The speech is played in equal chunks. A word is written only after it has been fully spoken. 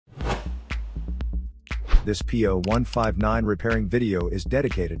This P0159 repairing video is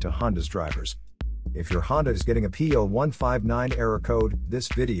dedicated to Honda's drivers. If your Honda is getting a P0159 error code, this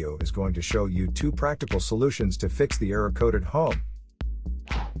video is going to show you 2 practical solutions to fix the error code at home.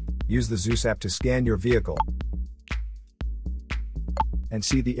 Use the Zeus app to scan your vehicle and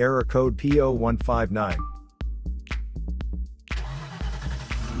see the error code P0159.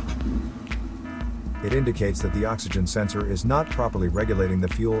 It indicates that the oxygen sensor is not properly regulating the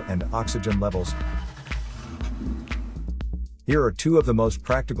fuel and oxygen levels. Here are 2 of the most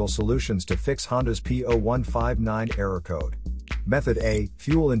practical solutions to fix Honda's P0159 error code. Method A,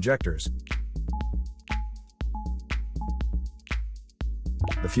 fuel injectors.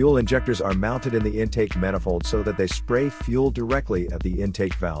 The fuel injectors are mounted in the intake manifold so that they spray fuel directly at the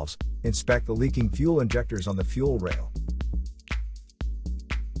intake valves. Inspect the leaking fuel injectors on the fuel rail.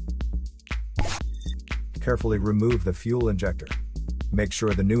 Carefully remove the fuel injector. Make sure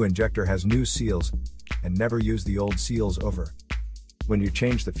the new injector has new seals, and never use the old seals over. When you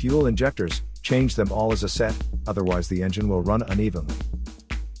change the fuel injectors, change them all as a set, otherwise the engine will run unevenly.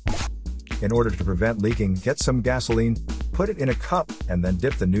 In order to prevent leaking, get some gasoline, put it in a cup, and then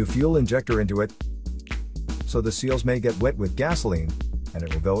dip the new fuel injector into it, so the seals may get wet with gasoline, and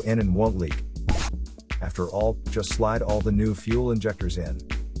it will go in and won't leak. After all, just slide all the new fuel injectors in.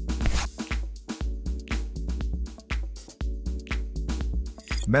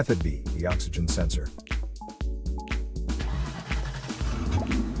 Method B, the oxygen sensor.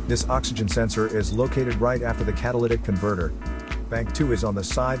 This oxygen sensor is located right after the catalytic converter. Bank 2 is on the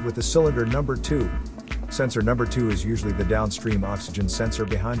side with the cylinder number 2. Sensor number 2 is usually the downstream oxygen sensor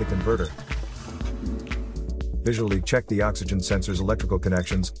behind the converter. Visually check the oxygen sensor's electrical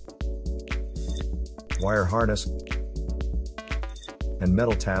connections, wire harness, and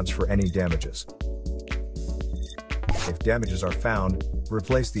metal tabs for any damages. If damages are found,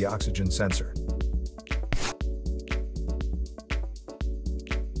 replace the oxygen sensor.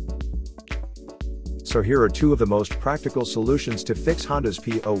 So here are 2 of the most practical solutions to fix Honda's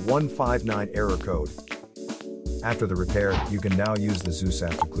P0159 error code. After the repair, you can now use the Zeus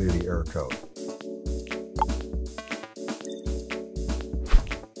app to clear the error code.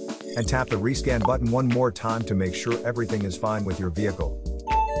 And tap the rescan button one more time to make sure everything is fine with your vehicle.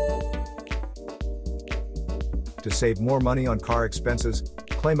 To save more money on car expenses,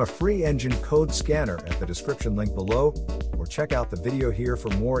 claim a free engine code scanner at the description link below, or check out the video here for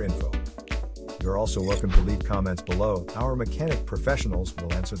more info. You're also welcome to leave comments below. Our mechanic professionals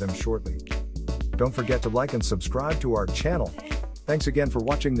will answer them shortly. Don't forget to like and subscribe to our channel. Thanks again for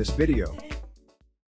watching this video.